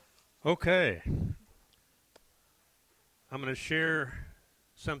Okay, I'm going to share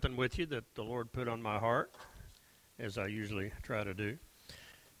something with you that the Lord put on my heart, as I usually try to do.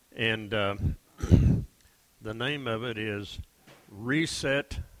 And the name of it is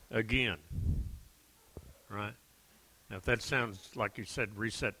Reset Again. Right? Now, if that sounds like you said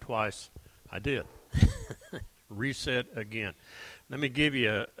reset twice, I did. Reset again. Let me give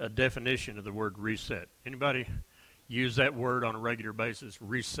you a definition of the word reset. Anybody use that word on a regular basis?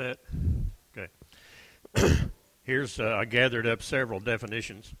 Reset? Okay. I gathered up several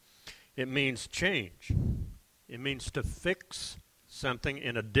definitions. It means change. It means to fix something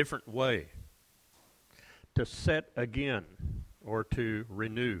in a different way, to set again, or to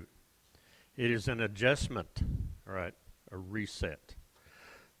renew. It is an adjustment, all right, a reset.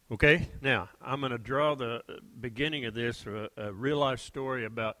 Okay, now I'm going to draw the beginning of this, a real life story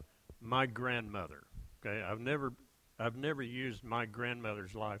about my grandmother. Okay, I've never used my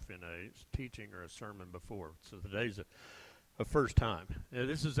grandmother's life in a teaching or a sermon before, so today's a first time.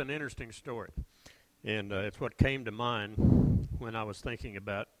 This is an interesting story, and it's what came to mind when I was thinking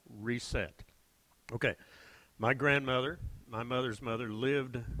about reset. Okay, my grandmother, my mother's mother,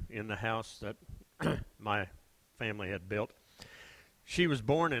 lived in the house that my family had built. She was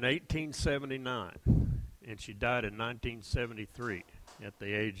born in 1879, and she died in 1973 at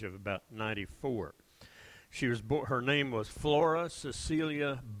the age of about 94. Her name was Flora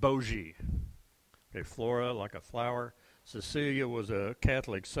Cecilia Bogie. Okay, Flora, like a flower. Cecilia was a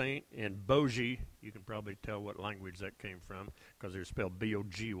Catholic saint, and Bogie, you can probably tell what language that came from because it was spelled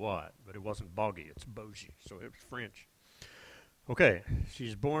B-O-G-Y, but it wasn't Bogie, it's Bogie, so it was French. Okay,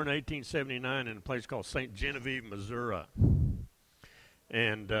 she's born in 1879 in a place called St. Genevieve, Missouri.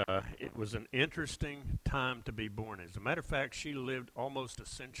 And it was an interesting time to be born. As a matter of fact, she lived almost a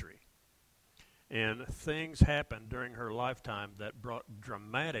century. And things happened during her lifetime that brought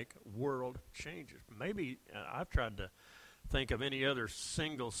dramatic world changes. Maybe I've tried to think of any other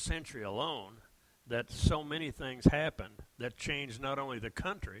single century alone that so many things happened that changed not only the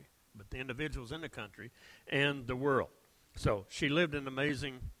country, but the individuals in the country and the world. So she lived an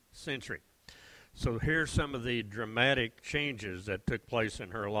amazing century. So here's some of the dramatic changes that took place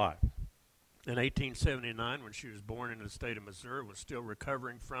in her life. In 1879, when she was born in the state of Missouri, was still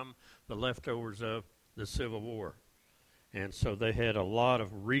recovering from the leftovers of the Civil War. And so they had a lot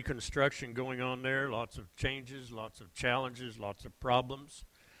of reconstruction going on there, lots of changes, lots of challenges, lots of problems.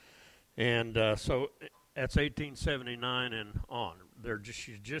 And so that's 1879 and on.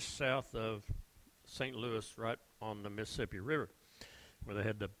 She's just south of St. Louis, right on the Mississippi River, where they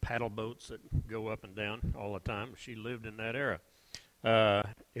had the paddle boats that go up and down all the time. She lived in that era.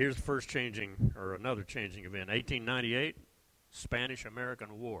 Here's the first another changing event. 1898,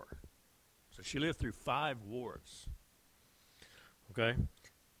 Spanish-American War. So she lived through 5 wars. Okay?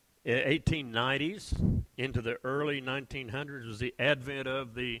 1890s into the early 1900s was the advent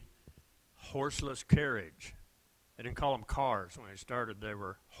of the horseless carriage. They didn't call them cars when they started. They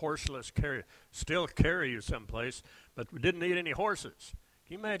were horseless carriage. Still carry you someplace, but we didn't need any horses.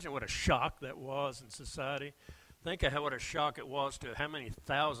 Can you imagine what a shock that was in society? Think of what a shock it was to how many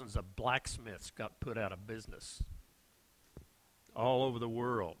thousands of blacksmiths got put out of business all over the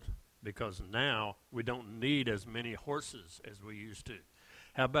world, because now we don't need as many horses as we used to.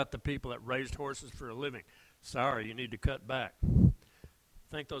 How about the people that raised horses for a living? Sorry, you need to cut back.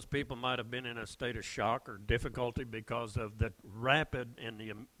 I think those people might have been in a state of shock or difficulty because of the rapid and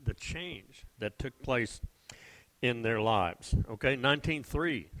the change that took place in their lives. Okay,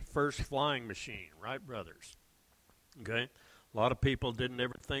 1903, first flying machine, Wright brothers. Okay, a lot of people didn't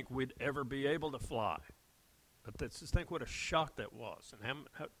ever think we'd ever be able to fly. But just think what a shock that was and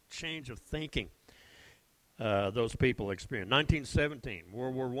how change of thinking those people experienced. 1917,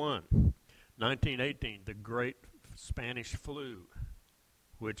 World War I. 1918, the Great Spanish Flu,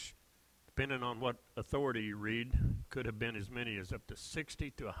 which, depending on what authority you read, could have been as many as up to 60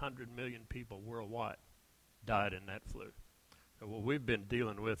 to 100 million people worldwide died in that flu. So what we've been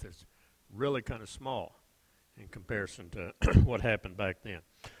dealing with is really kind of small in comparison to what happened back then.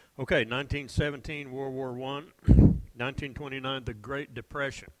 Okay, 1917, World War I. 1929, the Great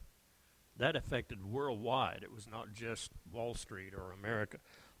Depression. That affected worldwide. It was not just Wall Street or America.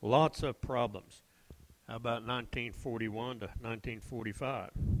 Lots of problems. How about 1941 to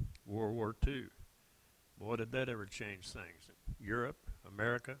 1945, World War II? Boy, did that ever change things. Europe,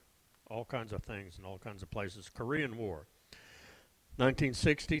 America, all kinds of things in all kinds of places. Korean War.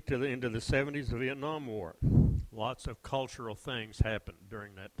 1960 to the end of the 70s, the Vietnam War. Lots of cultural things happened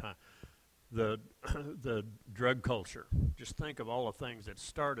during that time. The drug culture. Just think of all the things that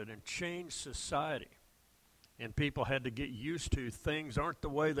started and changed society. and people had to get used to things aren't the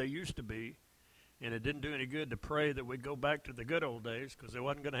way they used to be, and it didn't do any good to pray that we'd go back to the good old days because it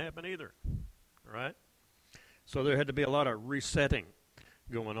wasn't going to happen either, right? So there had to be a lot of resetting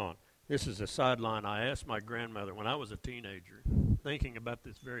going on. This is a sideline. I asked my grandmother when I was a teenager, thinking about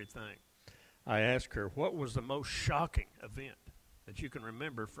this very thing. I asked her, what was the most shocking event that you can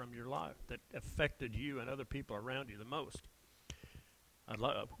remember from your life that affected you and other people around you the most?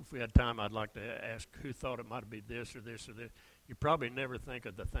 If we had time, I'd like to ask who thought it might be this or this or this. You probably never think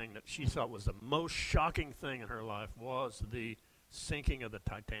of the thing that she thought was the most shocking thing in her life was the sinking of the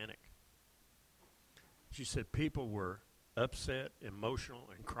Titanic. She said people were upset, emotional,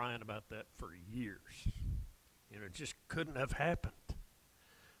 and crying about that for years. You know, it just couldn't have happened.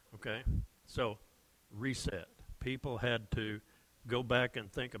 Okay? So, reset. People had to go back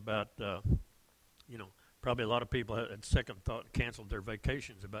and think about, probably a lot of people had second thought and canceled their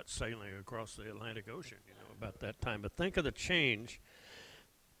vacations about sailing across the Atlantic Ocean, about that time. But think of the change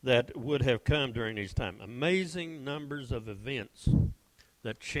that would have come during these times. Amazing numbers of events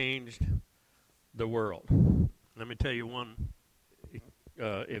that changed the world. Let me tell you one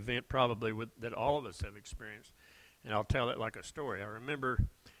event probably that all of us have experienced, and I'll tell it like a story.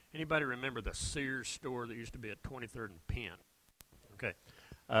 Anybody remember the Sears store that used to be at 23rd and Penn? Okay.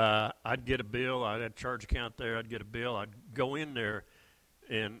 I'd get a bill. I had a charge account there. I'd get a bill. I'd go in there,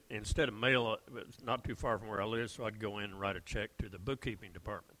 and instead of mail, it's not too far from where I live, so I'd go in and write a check to the bookkeeping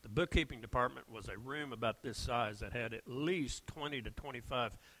department. The bookkeeping department was a room about this size that had at least 20 to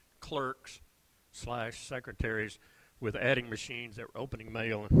 25 clerks / secretaries with adding machines that were opening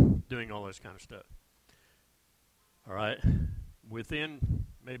mail and doing all this kind of stuff. All right. Within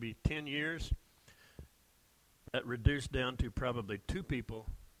maybe 10 years, that reduced down to probably 2 people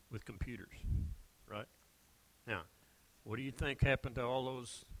with computers, right? Now, what do you think happened to all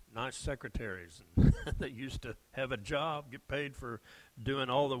those nice secretaries that used to have a job, get paid for doing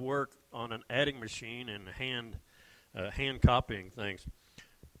all the work on an adding machine and hand copying things?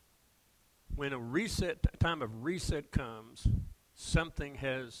 When a time of reset comes, something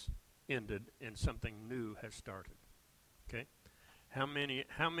has ended and something new has started. Okay? How many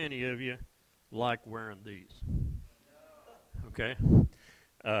of you like wearing these? Okay.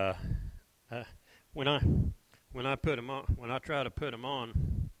 When I put them on, when I try to put them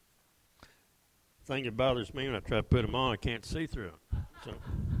on, the thing that bothers me when I try to put them on, I can't see through them. So,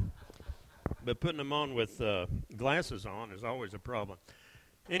 but putting them on with glasses on is always a problem.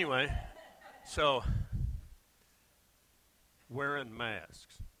 Anyway, so wearing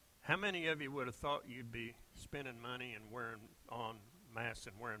masks. How many of you would have thought you'd be spending money and wearing on masks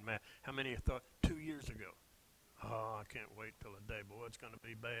and wearing masks? How many thought 2 years ago? Oh, I can't wait till the day. Boy, it's going to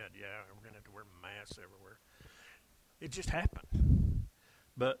be bad. Yeah, we're going to have to wear masks everywhere. It just happened.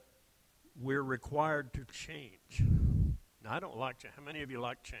 But we're required to change. Now, I don't like change. How many of you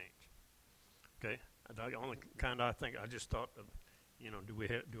like change? Okay? The only kind I think, I just thought of,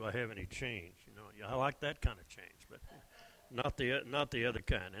 do I have any change? I like that kind of change, but not the other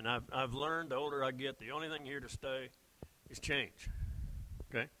kind. And I've learned the older I get, the only thing here to stay is change.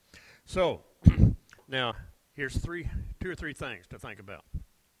 Okay? So, now, here's 2 or 3 things to think about.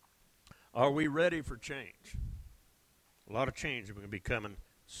 Are we ready for change? A lot of change is going to be coming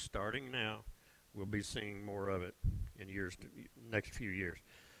starting now. We'll be seeing more of it in next few years.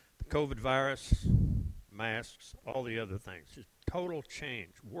 The COVID virus, masks, all the other things. Just total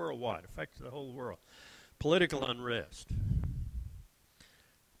change worldwide, affects the whole world. Political unrest.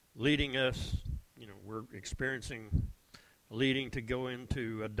 Leading us, we're experiencing leading to go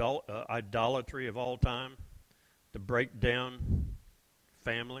into idolatry of all time, to break down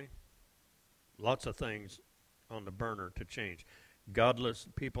family, lots of things on the burner to change. Godless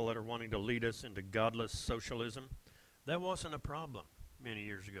people that are wanting to lead us into godless socialism, that wasn't a problem many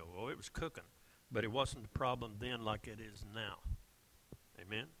years ago. Oh, it was cooking, but it wasn't a problem then like it is now.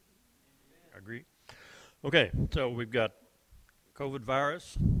 Amen? Agree? Okay, so we've got COVID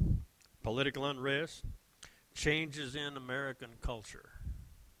virus, political unrest, changes in American culture.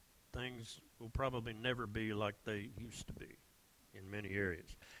 Things will probably never be like they used to be in many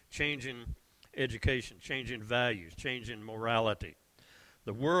areas. Changing education, changing values, changing morality.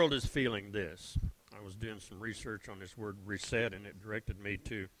 The world is feeling this. I was doing some research on this word reset, and it directed me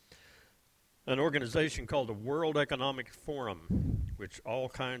to an organization called the World Economic Forum, which all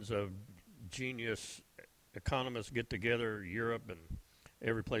kinds of genius economists get together, Europe and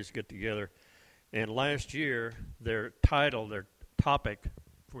every place get together. And last year, their topic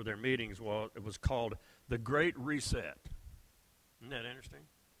for their meetings was called The Great Reset. Isn't that interesting?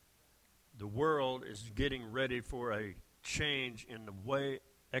 The world is getting ready for a change in the way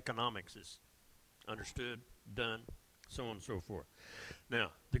economics is understood done, so on and so forth.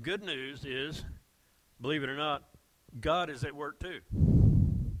 Now, the good news is, believe it or not, God is at work too.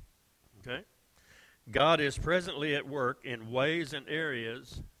 Okay? God is presently at work in ways and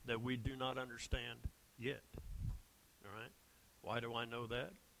areas that we do not understand yet. All right? Why do I know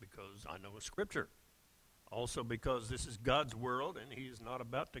that? Because I know a Scripture. Also because this is God's world and He is not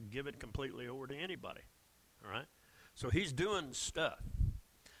about to give it completely over to anybody. All right? So He's doing stuff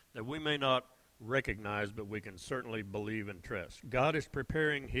that we may not recognize, but we can certainly believe and trust. God is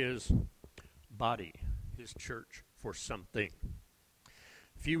preparing His body, His church, for something.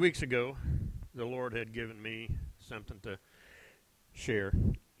 A few weeks ago, the Lord had given me something to share,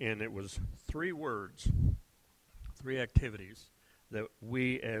 and it was 3 words, 3 activities that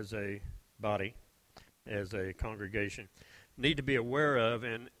we as a body, as a congregation, need to be aware of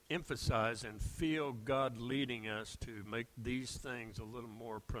and emphasize and feel God leading us to make these things a little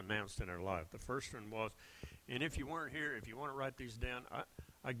more pronounced in our life. The first one was, and if you weren't here, if you want to write these down,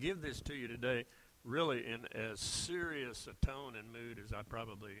 I give this to you today really in as serious a tone and mood as I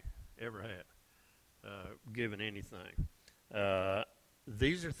probably ever had, given anything.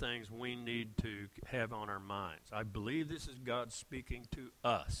 These are things we need to have on our minds. I believe this is God speaking to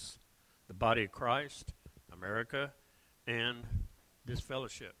us, the body of Christ, America, and this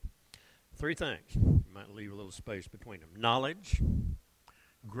fellowship. 3 things. You might leave a little space between them. Knowledge,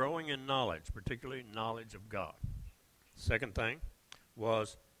 growing in knowledge, particularly knowledge of God. Second thing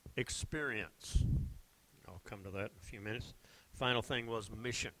was experience. I'll come to that in a few minutes. Final thing was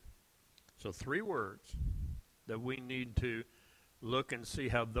mission. So 3 words that we need to look and see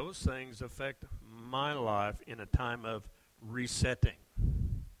how those things affect my life in a time of resetting.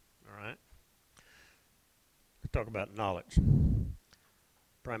 All right? Let's talk about knowledge.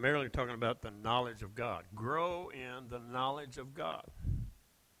 Primarily talking about the knowledge of God. Grow in the knowledge of God.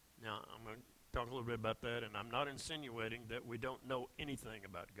 Now, I'm going to talk a little bit about that, and I'm not insinuating that we don't know anything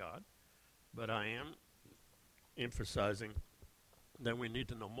about God, but I am emphasizing that we need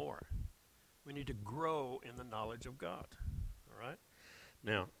to know more. We need to grow in the knowledge of God. All right?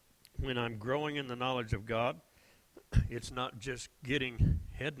 Now, when I'm growing in the knowledge of God, it's not just getting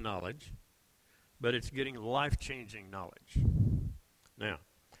head knowledge, but it's getting life-changing knowledge. Now,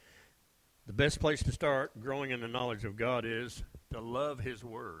 the best place to start growing in the knowledge of God is to love His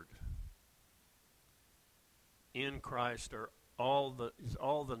Word. In Christ are all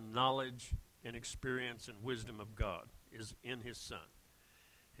the knowledge and experience and wisdom of God is in His Son.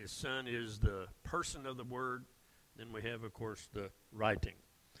 His Son is the person of the Word. Then we have, of course, the writing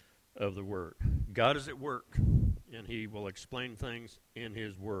of the Word. God is at work, and He will explain things in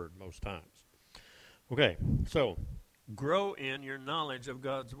His Word most times. Okay, so grow in your knowledge of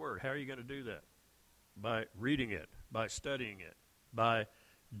God's Word. How are you going to do that? By reading it, by studying it, by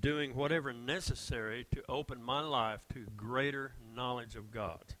doing whatever necessary to open my life to greater knowledge of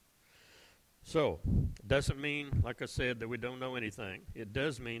God. So, it doesn't mean, like I said, that we don't know anything. It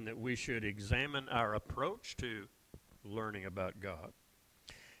does mean that we should examine our approach to learning about God.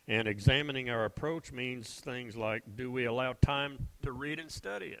 And examining our approach means things like, do we allow time to read and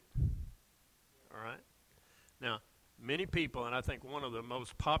study it? All right? Now, many people, and I think one of the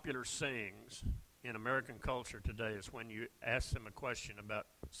most popular sayings in American culture today is when you ask them a question about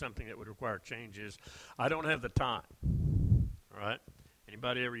something that would require change is, I don't have the time. All right?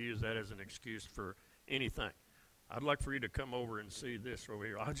 Anybody ever use that as an excuse for anything? I'd like for you to come over and see this over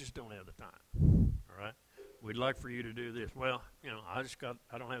here. I just don't have the time. All right? We'd like for you to do this. Well, I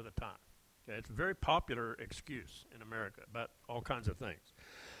don't have the time. Okay? It's a very popular excuse in America about all kinds of things.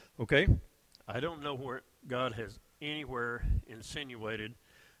 Okay? I don't know where God has anywhere insinuated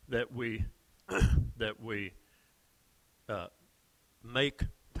that we make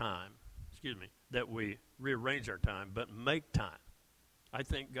time, that we rearrange our time, but make time. I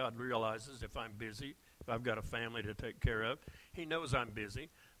think God realizes if I'm busy, if I've got a family to take care of, He knows I'm busy,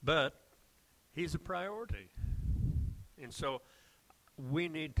 but He's a priority. And so we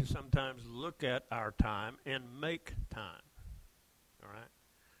need to sometimes look at our time and make time. All right?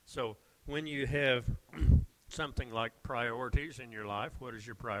 So when you have something like priorities in your life, what is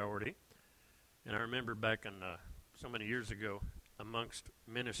your priority? And I remember back in so many years ago, amongst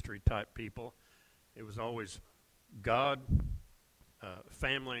ministry type people, it was always God,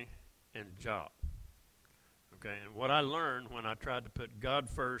 family, and job. Okay, and what I learned when I tried to put God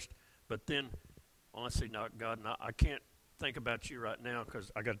first, but then, honestly, not God, I can't think about you right now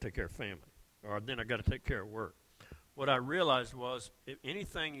because I got to take care of family, or then I got to take care of work. What I realized was if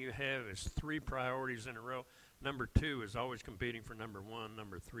anything you have is 3 priorities in a row, number 2 is always competing for number 1,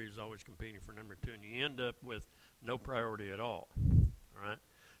 number 3 is always competing for number 2, and you end up with no priority at all. All right?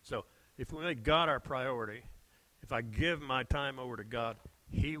 So if we make God our priority, if I give my time over to God,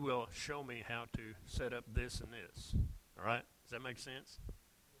 He will show me how to set up this and this. All right? Does that make sense?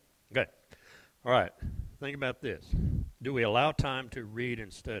 Okay. All right. Think about this. Do we allow time to read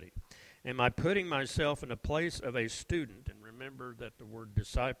and study? Am I putting myself in the place of a student? And remember that the word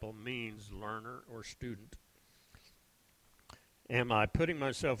disciple means learner or student. Am I putting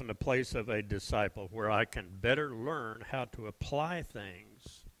myself in the place of a disciple where I can better learn how to apply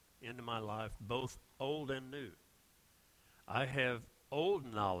things into my life, both old and new? I have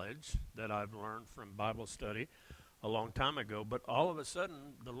old knowledge that I've learned from Bible study a long time ago, but all of a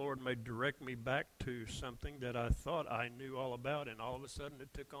sudden the Lord may direct me back to something that I thought I knew all about, and all of a sudden it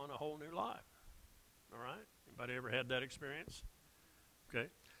took on a whole new life. All right? Anybody ever had that experience? Okay.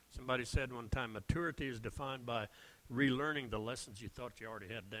 Somebody said one time, maturity is defined by relearning the lessons you thought you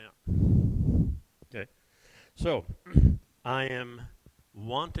already had down. Okay. So, I am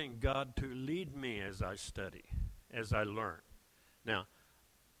wanting God to lead me as I study, as I learn. Now,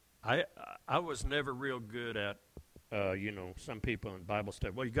 I was never real good at, some people in Bible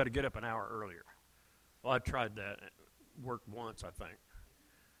study, well, you got to get up an hour earlier. Well, I tried that. It worked once, I think.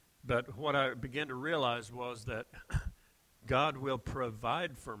 But what I began to realize was that God will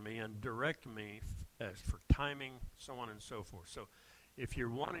provide for me and direct me as for timing, so on and so forth. So if you're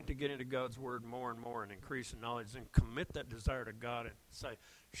wanting to get into God's Word more and more and increase in knowledge, then commit that desire to God and say,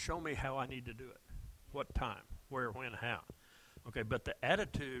 show me how I need to do it. What time, where, when, how. Okay, but the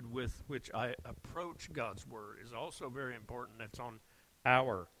attitude with which I approach God's Word is also very important. That's on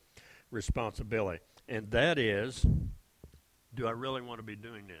our responsibility. And that is, do I really want to be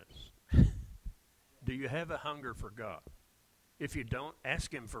doing this? Do you have a hunger for God? If you don't,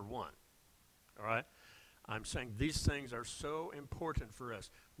 ask Him for one. All right? I'm saying these things are so important for us.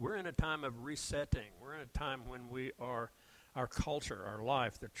 We're in a time of resetting. We're in a time when our culture, our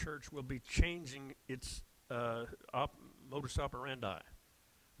life, the church will be changing its modus operandi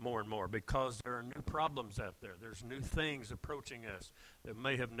more and more because there are new problems out there. There's new things approaching us that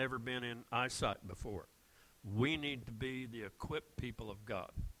may have never been in eyesight before. We need to be the equipped people of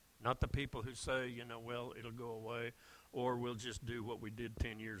God, not the people who say, well, it'll go away, or we'll just do what we did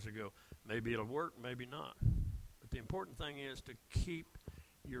 10 years ago. Maybe it'll work, maybe not. But the important thing is to keep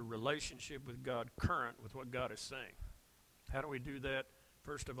your relationship with God current with what God is saying. How do we do that?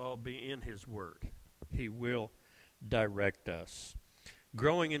 First of all, be in His Word. He will direct us.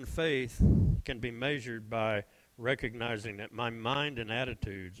 Growing in faith can be measured by recognizing that my mind and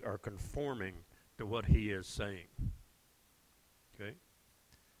attitudes are conforming to what He is saying. Okay?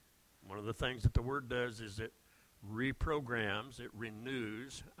 One of the things that the Word does is it reprograms, it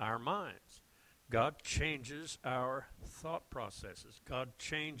renews our minds. God changes our thought processes. God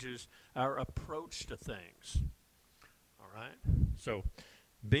changes our approach to things. All right? So,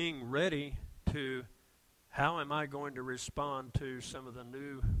 being ready to, how am I going to respond to some of the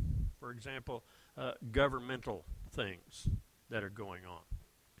new, for example, governmental things that are going on?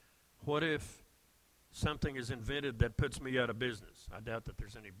 What if something is invented that puts me out of business? I doubt that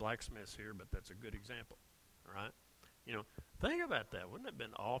there's any blacksmiths here, but that's a good example. All right? Think about that. Wouldn't it have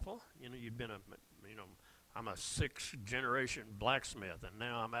been awful? You'd been I'm a 6th generation blacksmith, and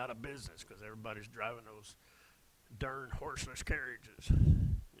now I'm out of business because everybody's driving those darn horseless carriages.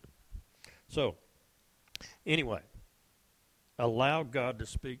 So, anyway, allow God to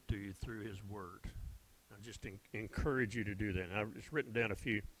speak to you through His Word. I just encourage you to do that. And I've just written down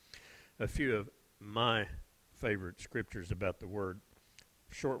a few of my favorite scriptures about the Word.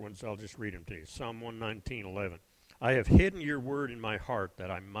 Short ones, I'll just read them to you. Psalm 119:11. I have hidden your word in my heart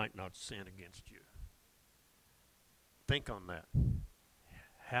that I might not sin against you. Think on that.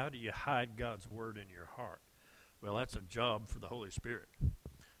 How do you hide God's word in your heart? Well, that's a job for the Holy Spirit.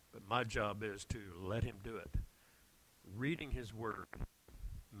 But my job is to let Him do it. Reading His word,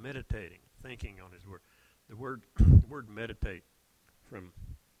 meditating, thinking on His word. The word meditate from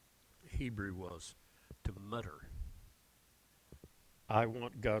Hebrew was to mutter. I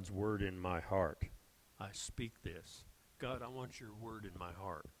want God's word in my heart. I speak this. God, I want your word in my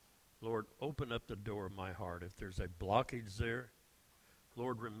heart. Lord, open up the door of my heart. If there's a blockage there,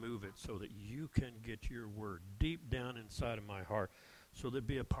 Lord, remove it so that you can get your word deep down inside of my heart so that it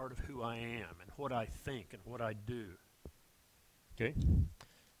be a part of who I am and what I think and what I do. Okay?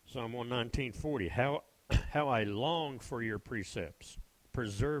 Psalm 119:40. How I long for your precepts.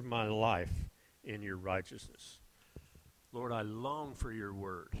 Preserve my life in your righteousness. Lord, I long for your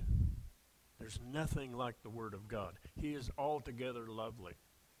word. There's nothing like the word of God. He is altogether lovely.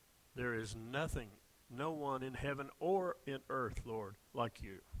 There is nothing, no one in heaven or in earth, Lord, like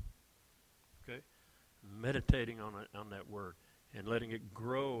you. Okay? Meditating on that word and letting it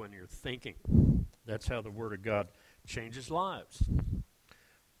grow in your thinking. That's how the Word of God changes lives.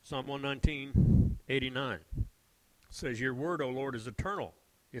 Psalm 119:89 says, "Your word, O Lord, is eternal.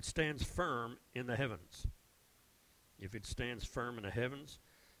 It stands firm in the heavens." If it stands firm in the heavens,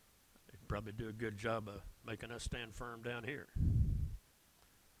 it'd probably do a good job of making us stand firm down here.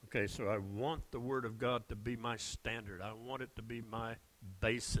 Okay, so I want the Word of God to be my standard. I want it to be my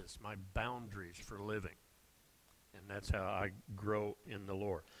basis, my boundaries for living. And that's how I grow in the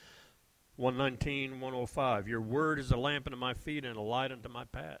Lord. 119:105, "Your word is a lamp unto my feet and a light unto my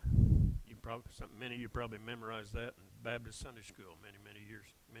path." Many of you probably memorized that in Baptist Sunday School many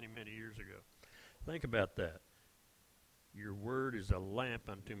years ago. Think about that. Your word is a lamp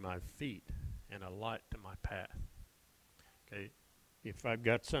unto my feet and a light to my path. Okay, if I've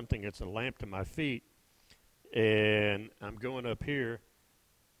got something that's a lamp to my feet and I'm going up here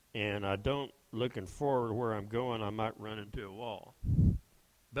and I don't looking forward where I'm going, I might run into a wall.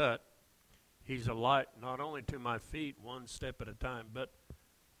 But he's a light not only to my feet one step at a time, but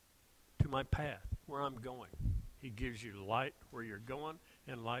to my path, where I'm going. He gives you light where you're going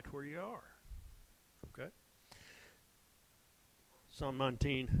and light where you are. Okay? Psalm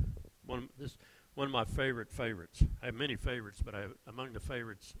 19, one of my favorites. I have many favorites, but among the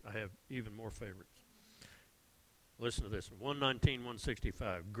favorites, I have even more favorites. Listen to this one.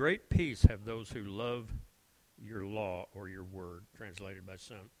 119:165. "Great peace have those who love your law," or your word, translated by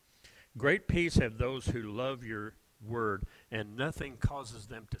some. "Great peace have those who love your word, and nothing causes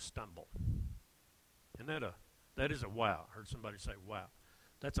them to stumble." Isn't that is a wow. I heard somebody say wow.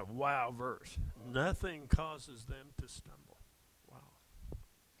 That's a wow verse. Nothing causes them to stumble. Wow.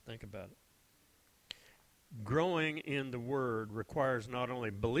 Think about it. Growing in the Word requires not only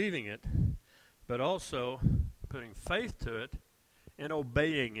believing it, but also putting faith to it and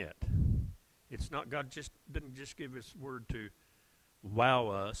obeying it. It's not, God didn't just give His Word to wow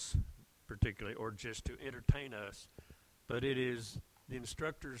us, particularly, or just to entertain us, but it is the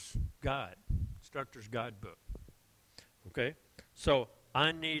instructor's guidebook. Okay? So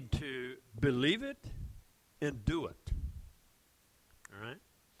I need to believe it and do it. All right?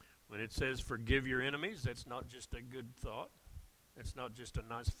 When it says forgive your enemies, that's not just a good thought. It's not just a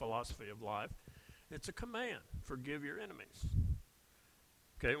nice philosophy of life. It's a command. Forgive your enemies.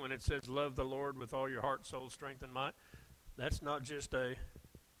 Okay? When it says love the Lord with all your heart, soul, strength, and might, that's not just an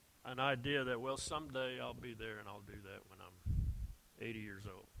idea that, well, someday I'll be there and I'll do that when I'm 80 years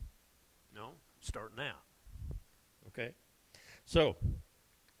old. No, start now. Okay? So,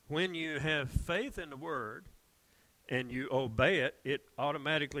 when you have faith in the Word and you obey it, it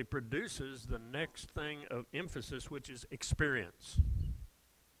automatically produces the next thing of emphasis, which is experience.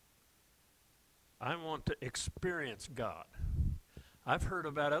 I want to experience God. I've heard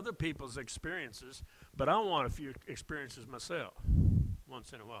about other people's experiences, but I want a few experiences myself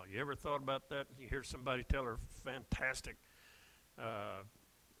once in a while. You ever thought about that? You hear somebody tell her fantastic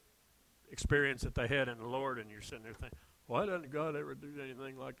experience that they had in the Lord, and you're sitting there thinking, why doesn't God ever do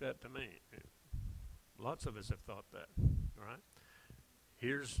anything like that to me? Lots of us have thought that. All right?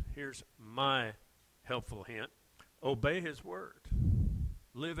 Here's my helpful hint. Obey His Word.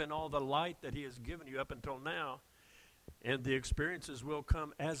 Live in all the light that He has given you up until now, and the experiences will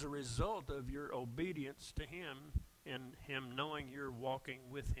come as a result of your obedience to Him and Him knowing you're walking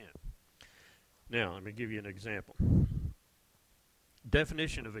with Him. Now, let me give you an example.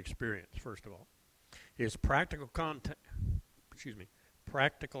 Definition of experience, first of all, is practical contact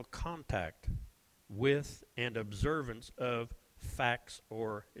with and observance of facts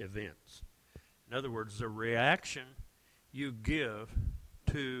or events. In other words, the reaction you give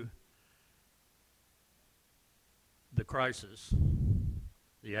to the crisis,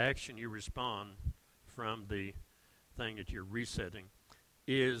 the action you respond from the thing that you're resetting,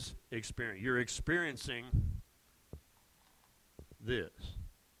 is experience. You're experiencing this.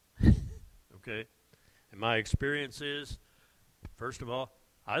 Okay? And my experience is, first of all,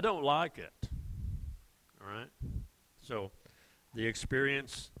 I don't like it. All right? So the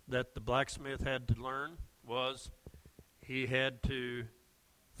experience that the blacksmith had to learn was he had to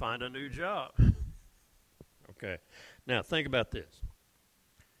find a new job. Okay. Now, think about this.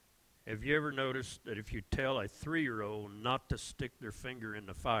 Have you ever noticed that if you tell a 3-year-old not to stick their finger in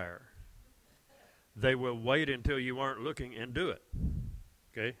the fire, they will wait until you aren't looking and do it?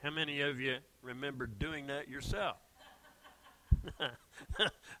 Okay. How many of you remember doing that yourself?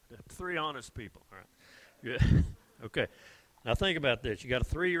 3 honest people. All right. Yeah. Okay. Now think about this. You got a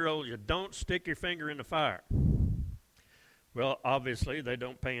 3-year-old, you don't stick your finger in the fire. Well, obviously, they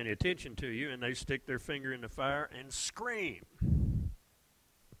don't pay any attention to you, and they stick their finger in the fire and scream.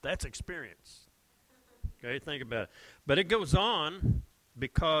 That's experience. Okay, think about it. But it goes on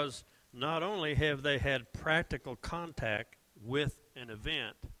because not only have they had practical contact with an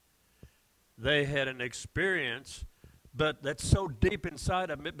event, they had an experience, but that's so deep inside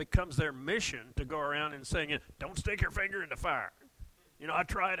of them, it becomes their mission to go around and saying, don't stick your finger in the fire. You know, I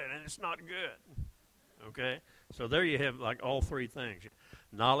tried it and it's not good. Okay? So there you have like all three things.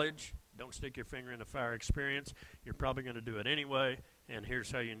 Knowledge, don't stick your finger in the fire. Experience, you're probably going to do it anyway, and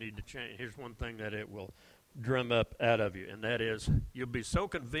here's how you need to change. Here's one thing that it will drum up out of you, and that is you'll be so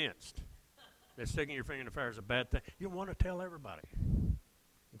convinced that sticking your finger in the fire is a bad thing, you'll want to tell everybody.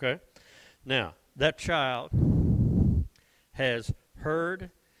 Okay? Now, that child has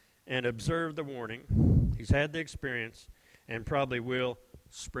heard and observed the warning. He's had the experience and probably will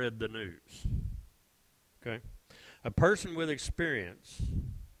spread the news. Okay? A person with experience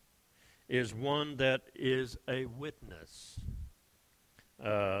is one that is a witness.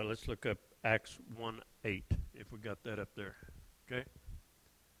 Let's look up Acts 1:8, if we got that up there. Okay?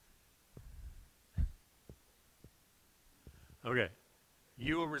 Okay.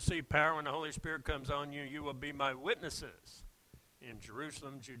 You will receive power when the Holy Spirit comes on you. You will be my witnesses in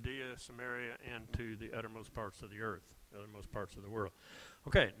Jerusalem, Judea, Samaria, and to the uttermost parts of the earth, the uttermost parts of the world.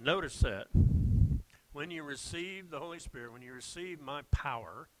 Okay, notice that. When you receive the Holy Spirit, when you receive my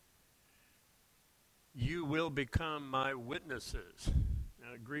power, you will become my witnesses.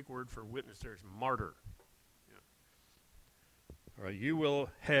 Now, the Greek word for witness there is martyr. Yeah. All right, you will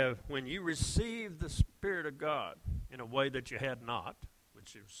have, when you receive the Spirit of God in a way that you had not,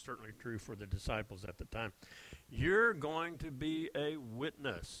 which is certainly true for the disciples at the time, you're going to be a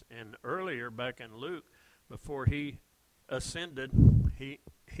witness. And earlier, back in Luke, before he ascended,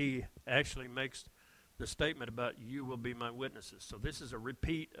 he actually makes the statement about you will be my witnesses. So this is a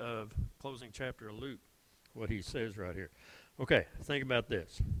repeat of closing chapter of Luke, what he says right here. Okay, think about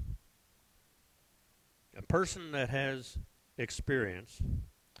this. A person that has experience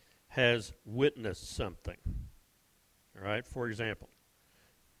has witnessed something. All right, for example,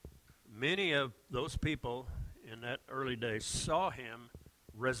 many of those people in that early days saw him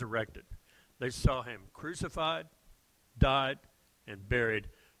resurrected. They saw him crucified, died, and buried,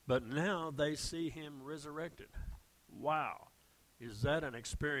 but now they see him resurrected. Wow, is that an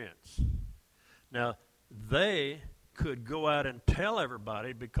experience? Now, they could go out and tell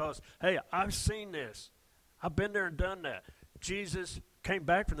everybody because, hey, I've seen this. I've been there and done that. Jesus came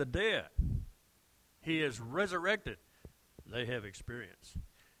back from the dead. He is resurrected. They have experience.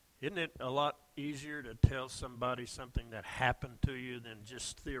 Isn't it a lot easier to tell somebody something that happened to you than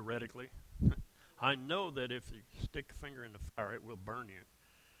just theoretically? I know that if you stick a finger in the fire, it will burn you.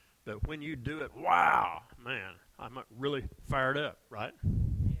 But when you do it, wow, man, I'm really fired up, right?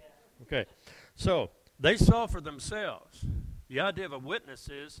 Yeah. Okay. So they saw for themselves. The idea of a witness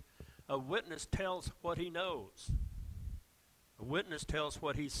is a witness tells what he knows. A witness tells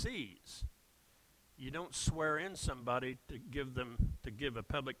what he sees. You don't swear in somebody to give a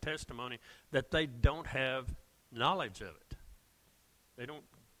public testimony that they don't have knowledge of it. They don't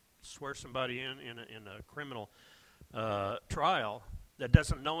swear somebody in a criminal trial that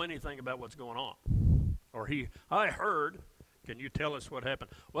doesn't know anything about what's going on. Or I heard, can you tell us what happened?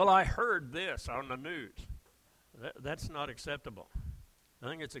 Well, I heard this on the news. That's not acceptable. I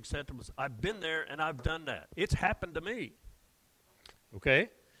think it's acceptable. I've been there and I've done that. It's happened to me. Okay?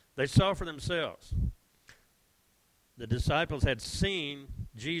 They saw for themselves. The disciples had seen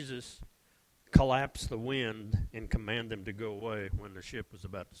Jesus collapse the wind and command them to go away when the ship was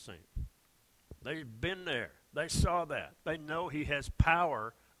about to sink. They've been there. They saw that. They know he has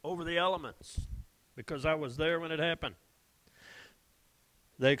power over the elements because I was there when it happened.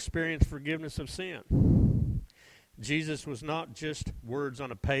 They experienced forgiveness of sin. Jesus was not just words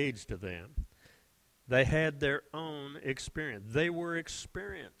on a page to them. They had their own experience. They were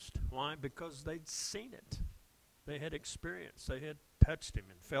experienced. Why? Because they'd seen it. They had experience. They had touched him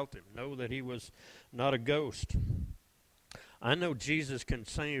and felt him. Know that he was not a ghost. I know Jesus can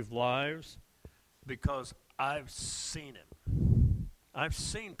save lives because I've seen him. I've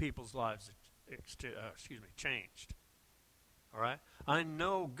seen people's lives changed. All right? I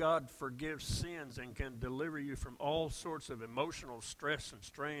know God forgives sins and can deliver you from all sorts of emotional stress and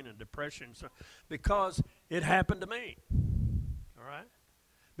strain and depression because it happened to me. All right?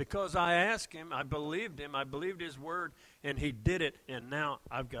 Because I asked him, I believed his word, and he did it, and now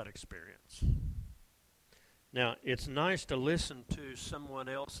I've got experience. Now, it's nice to listen to someone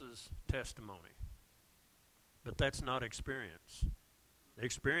else's testimony, but that's not experience.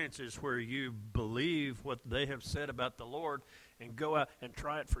 Experience is where you believe what they have said about the Lord and go out and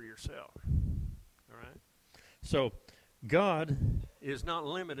try it for yourself. All right? So God is not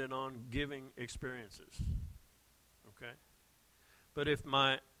limited on giving experiences. Okay? But if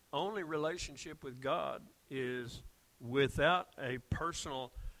my only relationship with God is without a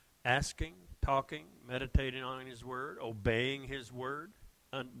personal asking, talking, meditating on His Word, obeying His Word,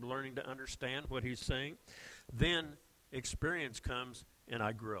 learning to understand what He's saying, then experience comes and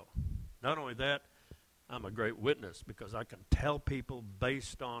I grow. Not only that, I'm a great witness because I can tell people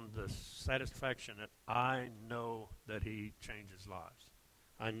based on the satisfaction that I know that He changes lives.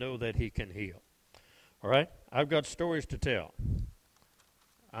 I know that He can heal. All right? I've got stories to tell.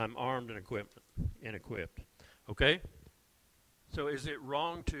 I'm armed and equipped. Okay? So is it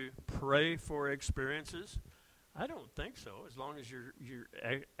wrong to pray for experiences? I don't think so, as long as you're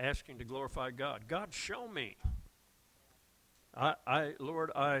asking to glorify God. God, show me.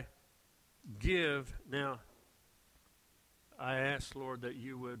 Lord, I give. Now, I ask, Lord, that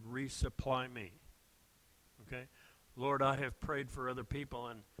you would resupply me. Okay? Lord, I have prayed for other people,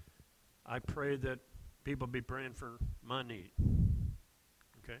 and I pray that people be praying for my need.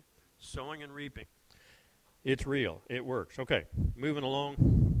 Okay? Sowing and reaping. It's real. It works. Okay, moving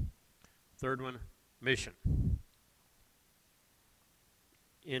along. Third one, mission.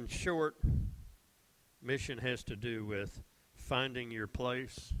 In short, mission has to do with finding your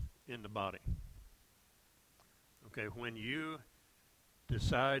place in the body. Okay, when you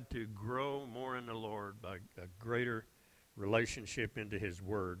decide to grow more in the Lord by a greater relationship into His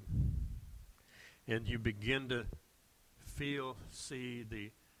Word, and you begin to see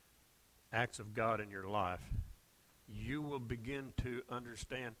the acts of God in your life, you will begin to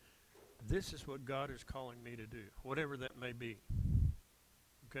understand this is what God is calling me to do, whatever that may be.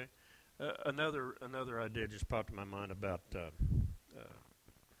 Okay? Another idea just popped in my mind about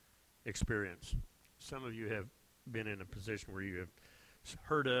experience. Some of you have been in a position where you have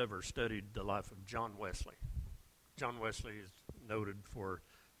heard of or studied the life of John Wesley. John Wesley is noted for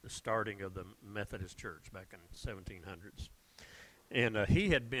the starting of the Methodist Church back in the 1700s. And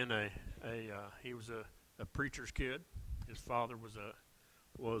he had been he was a preacher's kid. His father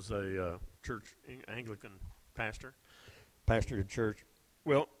was a church Anglican pastor, pastored a church.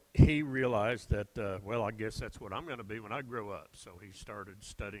 Well, he realized that I guess that's what I'm going to be when I grow up. So he started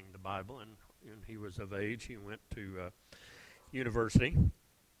studying the Bible, and he was of age. He went to university,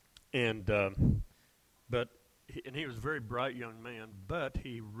 and he was a very bright young man, but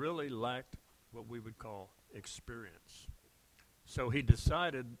he really lacked what we would call experience. So he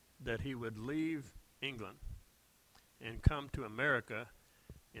decided that he would leave England and come to America,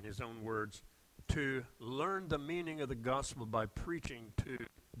 in his own words, to learn the meaning of the gospel by preaching to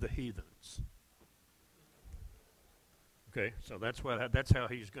the heathens. Okay, so that's how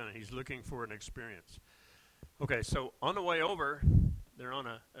he's looking for an experience. Okay, so on the way over, they're on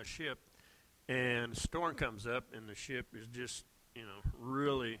a ship, and a storm comes up, and the ship is just,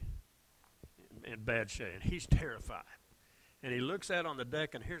 really in bad shape, and he's terrified. And he looks out on the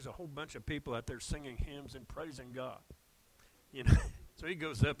deck, and here's a whole bunch of people out there singing hymns and praising God. So he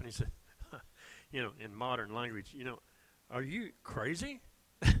goes up and he said, in modern language, are you crazy?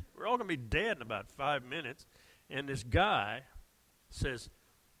 We're all going to be dead in about 5 minutes. And this guy says,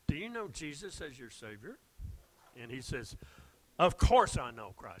 do you know Jesus as your Savior? And he says, of course I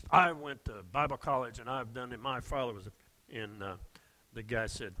know Christ. I went to Bible college, and I've done it. My father was the guy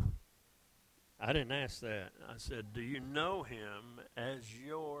said, I didn't ask that. I said, do you know Him as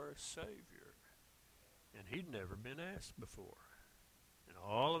your Savior? And he'd never been asked before. And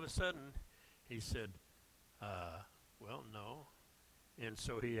all of a sudden, he said, well, no. And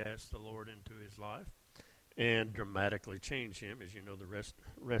so he asked the Lord into his life and dramatically changed him, as you know the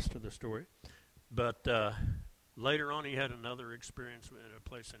rest of the story. But later on, he had another experience at a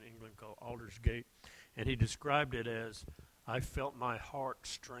place in England called Aldersgate, and he described it as, I felt my heart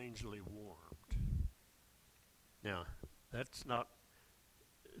strangely warmed. Now, that's not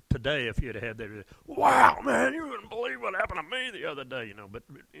today. If you'd had that, wow, man, you wouldn't believe what happened to me the other day, But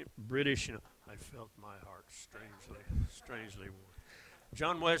British, I felt my heart strangely warmed.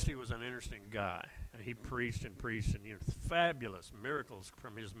 John Wesley was an interesting guy. He preached, and fabulous miracles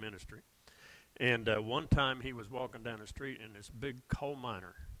from his ministry. And one time he was walking down the street, and this big coal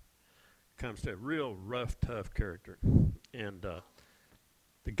miner comes to a real rough, tough character. And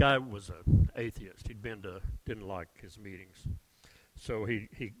the guy was an atheist. Didn't like his meetings. So he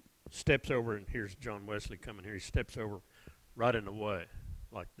steps over, and here's John Wesley coming here. He steps over right in the way,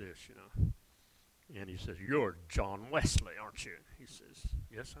 like this, And he says, you're John Wesley, aren't you? He says,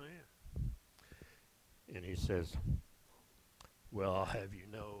 yes, I am. And he says, well, I'll have you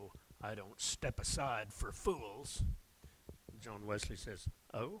know, I don't step aside for fools. John Wesley says,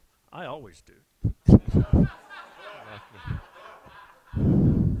 oh, I always do.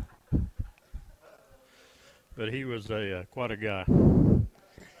 But he was a quite a guy.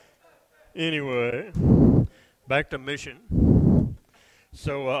 Anyway, back to mission.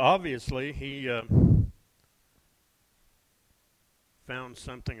 So obviously he found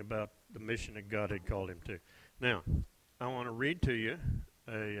something about the mission that God had called him to. Now, I want to read to you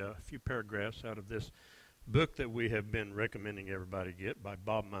a few paragraphs out of this book that we have been recommending everybody get by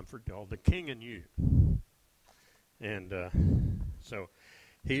Bob Mumford called The King and You. And so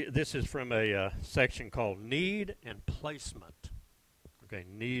this is from a section called Need and Placement. Okay,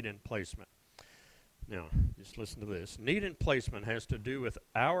 need and placement. Now, just listen to this. Need and placement has to do with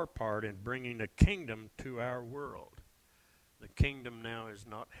our part in bringing the kingdom to our world. The kingdom now is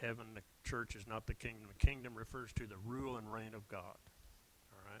not heaven. The church is not the kingdom. The kingdom refers to the rule and reign of God.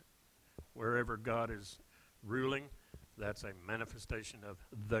 All right? Wherever God is ruling, that's a manifestation of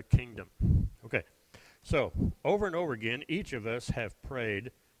the kingdom. Okay. So, over and over again, each of us have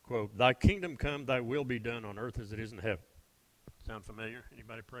prayed, quote, "Thy kingdom come, thy will be done on earth as it is in heaven." Sound familiar?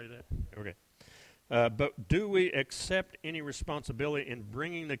 Anybody pray that? Okay. But do we accept any responsibility in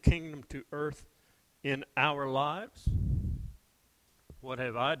bringing the kingdom to earth in our lives? What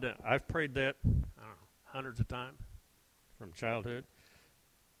have I done? I've prayed that, I don't know, hundreds of times from childhood.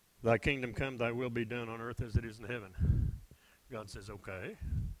 Thy kingdom come, thy will be done on earth as it is in heaven. God says, okay.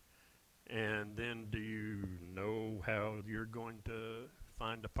 And then do you know how you're going to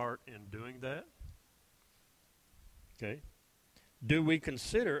find a part in doing that? Okay. Do we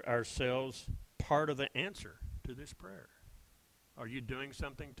consider ourselves part of the answer to this prayer? Are you doing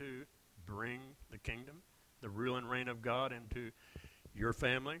something to bring the kingdom, the rule and reign of God into your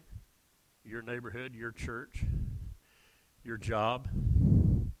family, your neighborhood, your church, your job?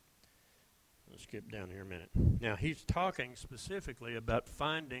 Let's skip down here a minute. Now, he's talking specifically about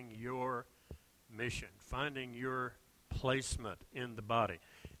finding your mission, finding your placement in the body.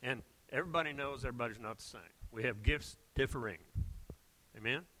 And everybody knows everybody's not the same. We have gifts differing.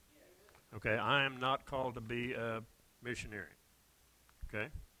 Amen? Okay, I am not called to be a missionary. Okay?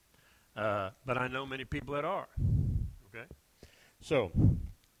 But I know many people that are. Okay? So,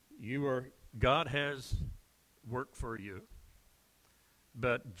 God has work for you,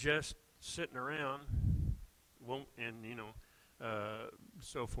 but just sitting around won't, and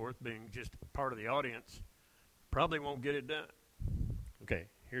so forth, being just part of the audience, probably won't get it done. Okay,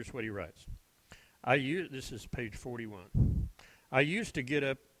 here's what he writes. This is page 41. I used to get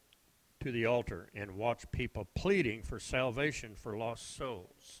up to the altar and watch people pleading for salvation for lost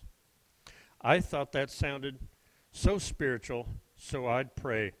souls. I thought that sounded so spiritual, so I'd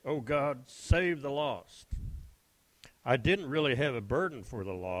pray, "Oh God, save the lost." I didn't really have a burden for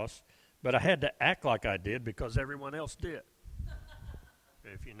the lost, but I had to act like I did because everyone else did.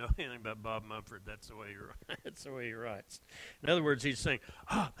 If you know anything about Bob Mumford, that's the way he writes. In other words, he's saying,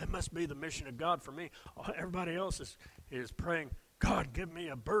 that must be the mission of God for me. Everybody else is praying, "God, give me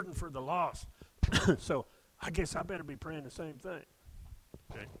a burden for the lost." So I guess I better be praying the same thing.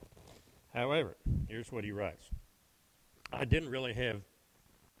 Okay. However, here's what he writes. I didn't really have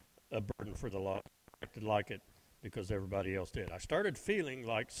a burden for the lost. I acted like it because everybody else did. I started feeling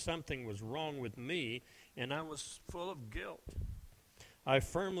like something was wrong with me, and I was full of guilt. I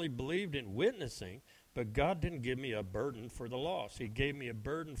firmly believed in witnessing, but God didn't give me a burden for the lost. He gave me a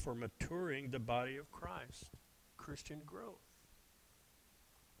burden for maturing the body of Christ, Christian growth.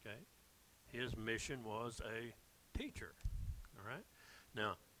 Okay? His mission was a teacher. All right?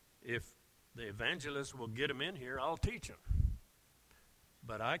 Now, if the evangelist will get him in here, I'll teach him.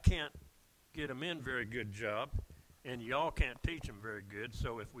 But I can't get him in very good job, and y'all can't teach him very good,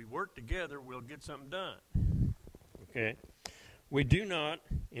 so if we work together, we'll get something done. Okay? We do not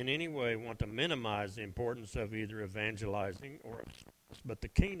in any way want to minimize the importance of either evangelizing or, but the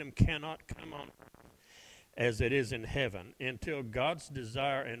kingdom cannot come on as it is in heaven until God's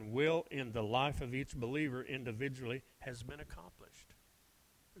desire and will in the life of each believer individually has been accomplished.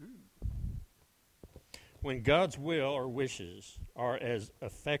 Ooh. When God's will or wishes are as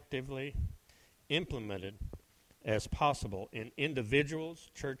effectively implemented as possible in individuals,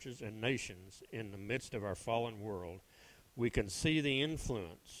 churches, and nations in the midst of our fallen world, we can see the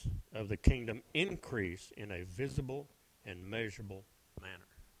influence of the kingdom increase in a visible and measurable manner.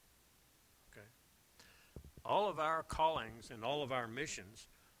 Okay? All of our callings and all of our missions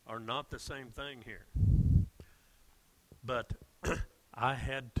are not the same thing here. But I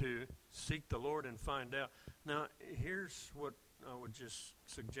had to seek the Lord and find out. Now, here's what I would just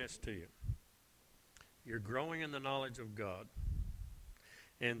suggest to you. You're growing in the knowledge of God,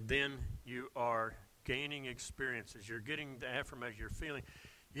 and then you are gaining experiences. You're getting the affirmation. You're feeling,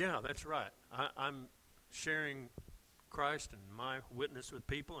 yeah, that's right. I'm sharing Christ and my witness with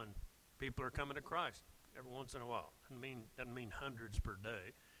people, and people are coming to Christ every once in a while. Doesn't mean hundreds per day.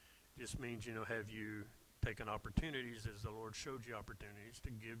 It just means, have you taken opportunities as the Lord showed you opportunities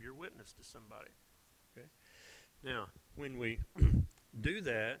to give your witness to somebody. Okay. Now, when we do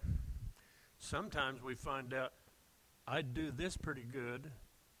that, sometimes we find out, I do this pretty good,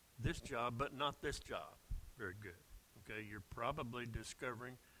 this job, but not this job very good. Okay, you're probably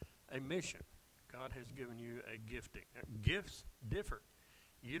discovering a mission. God has given you a gifting. Gifts differ.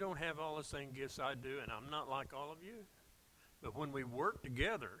 You don't have all the same gifts I do, and I'm not like all of you. But when we work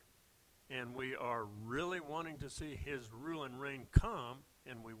together and we are really wanting to see his rule and reign come,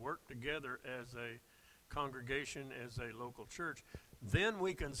 and we work together as a congregation, as a local church, then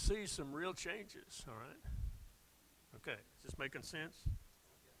we can see some real changes, all right? Okay, is this making sense?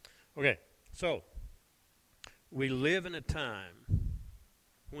 Okay, so we live in a time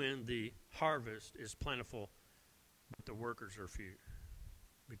when the harvest is plentiful, but the workers are few,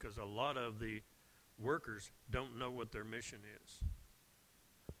 because a lot of the workers don't know what their mission is.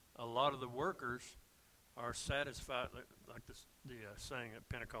 A lot of the workers are satisfied, like the saying that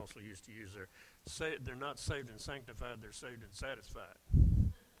Pentecostal used to use there, they're not saved and sanctified, they're saved and satisfied.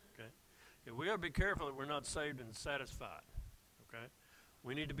 Okay? Yeah, we got to be careful that we're not saved and satisfied. Okay?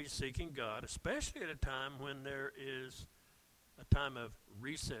 We need to be seeking God, especially at a time when there is a time of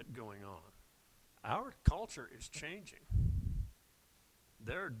reset going on. Our culture is changing.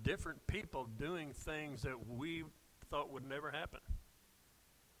 There are different people doing things that we thought would never happen.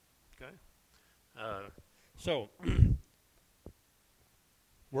 Okay? So,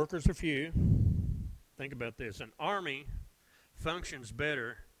 workers are few. Think about this. An army functions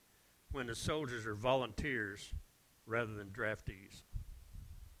better when the soldiers are volunteers rather than draftees.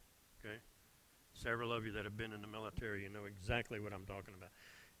 Okay? Several of you that have been in the military, you know exactly what I'm talking about.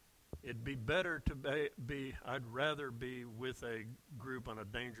 It'd be better to I'd rather be with a group on a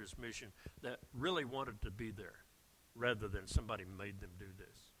dangerous mission that really wanted to be there rather than somebody made them do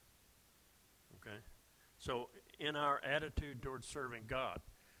this. Okay? So in our attitude towards serving God,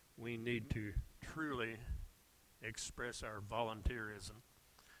 we need to truly express our volunteerism.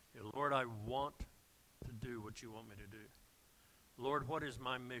 Lord, I want to do what you want me to do. Lord, what is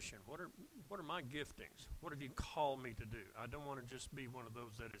my mission? What are my giftings? What have you called me to do? I don't want to just be one of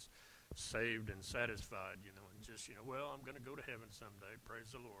those that is saved and satisfied, and just, well, I'm going to go to heaven someday,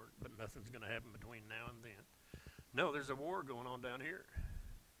 praise the Lord, but nothing's going to happen between now and then. No, there's a war going on down here.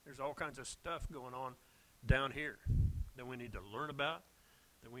 There's all kinds of stuff going on down here that we need to learn about,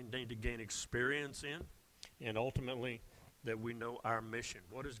 that we need to gain experience in, and ultimately that we know our mission.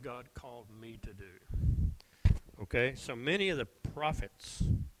 What has God called me to do? Okay, so many of the prophets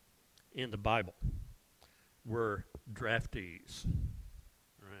in the Bible were draftees.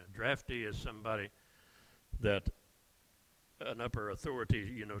 Right. Draftee is somebody that an upper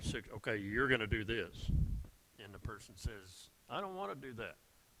authority, says, okay, you're going to do this. And the person says, I don't want to do that.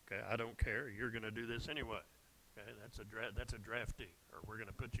 Okay, I don't care. You're going to do this anyway. Okay, that's a draftee, or we're going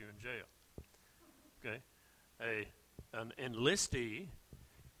to put you in jail. Okay, an enlistee,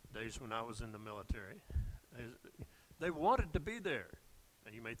 days when I was in the military, they wanted to be there.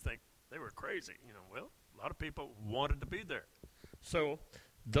 And you may think they were crazy. Well, a lot of people wanted to be there. So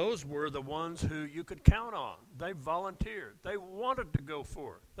those were the ones who you could count on. They volunteered. They wanted to go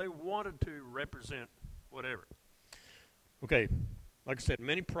forth. They wanted to represent whatever. Okay, like I said,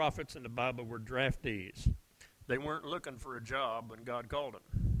 many prophets in the Bible were draftees. They weren't looking for a job when God called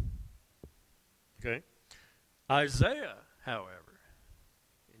them. Okay? Isaiah, however,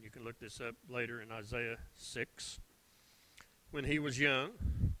 and you can look this up later in Isaiah 6, when he was young,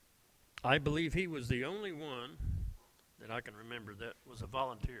 I believe he was the only one that I can remember that was a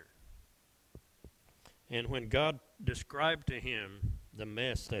volunteer. And when God described to him the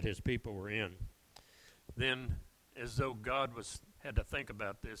mess that his people were in, then as though God had to think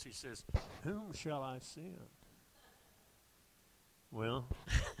about this, he says, whom shall I send? Well,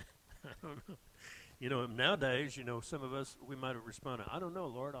 I don't know. Nowadays, some of us, we might have responded, I don't know,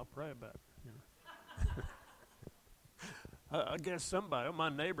 Lord, I'll pray about it. I guess somebody, my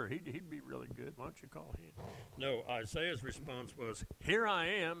neighbor, he'd be really good. Why don't you call him? No, Isaiah's response was, here I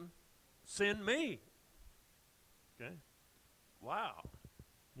am, send me. Okay? Wow.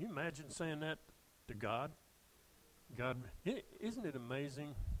 Can you imagine saying that to God? Isn't it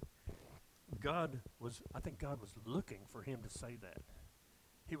amazing? I think God was looking for him to say that.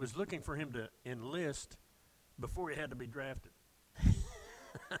 He was looking for him to enlist before he had to be drafted.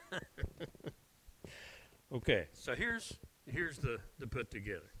 Okay, so here's the put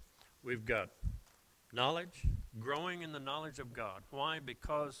together. We've got knowledge, growing in the knowledge of God. Why?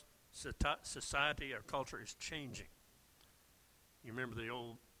 Because society, our culture is changing. You remember the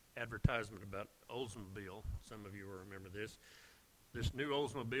old advertisement about Oldsmobile? Some of you will remember this. This new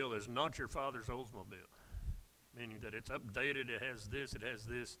Oldsmobile is not your father's Oldsmobile, meaning that it's updated, it has this,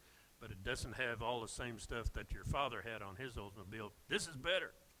 but it doesn't have all the same stuff that your father had on his Oldsmobile. This is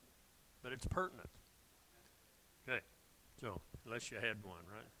better, but it's pertinent. Okay, so unless you had one,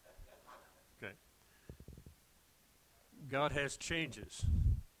 right? Okay. God has changes,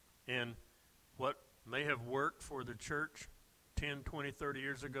 and what may have worked for the church 10, 20, 30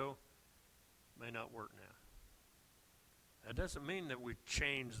 years ago may not work now. That doesn't mean that we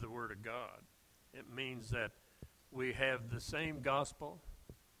change the Word of God. It means that we have the same gospel.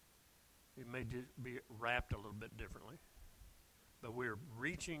 It may just be wrapped a little bit differently, but we're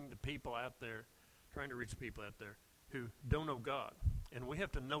reaching the people out there, trying to reach people out there who don't know God. And we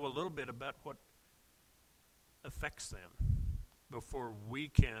have to know a little bit about what affects them before we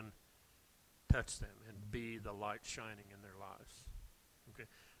can touch them and be the light shining in their lives. Okay,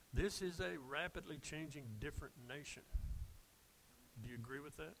 this is a rapidly changing, different nation. Do you agree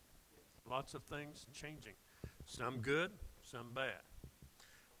with that? Lots of things changing. Some good, some bad.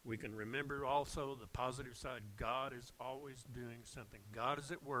 We can remember also the positive side. God is always doing something. God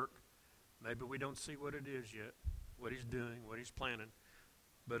is at work. Maybe we don't see what it is yet, what he's doing, what he's planning.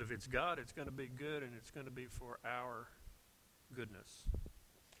 But if it's God, it's going to be good, and it's going to be for our goodness.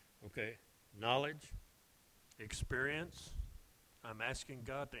 Okay? Knowledge, experience. I'm asking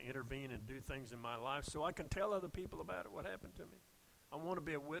God to intervene and do things in my life so I can tell other people about it, what happened to me. I want to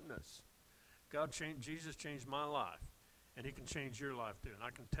be a witness. Jesus changed my life, and he can change your life too. And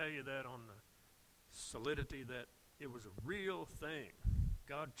I can tell you that on the solidity that it was a real thing.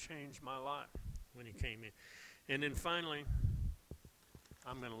 God changed my life when he came in. And then finally,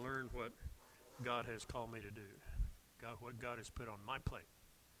 I'm going to learn what God has called me to do, what God has put on my plate.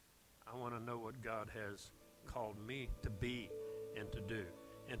 I want to know what God has called me to be and to do,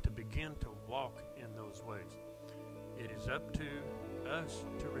 and to begin to walk in those ways. It is up to us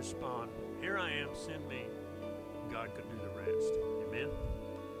to respond. Here I am, send me. God could do the rest. Amen.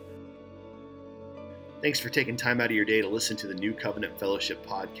 Thanks for taking time out of your day to listen to the New Covenant Fellowship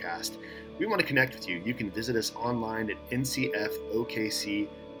podcast. We want to connect with you. You can visit us online at ncfokc.org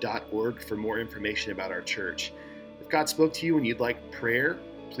for more information about our church. If God spoke to you and you'd like prayer,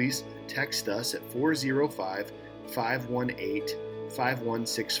 please text us at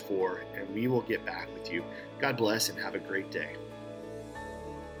 405-518-5164, and we will get back with you. God bless and have a great day.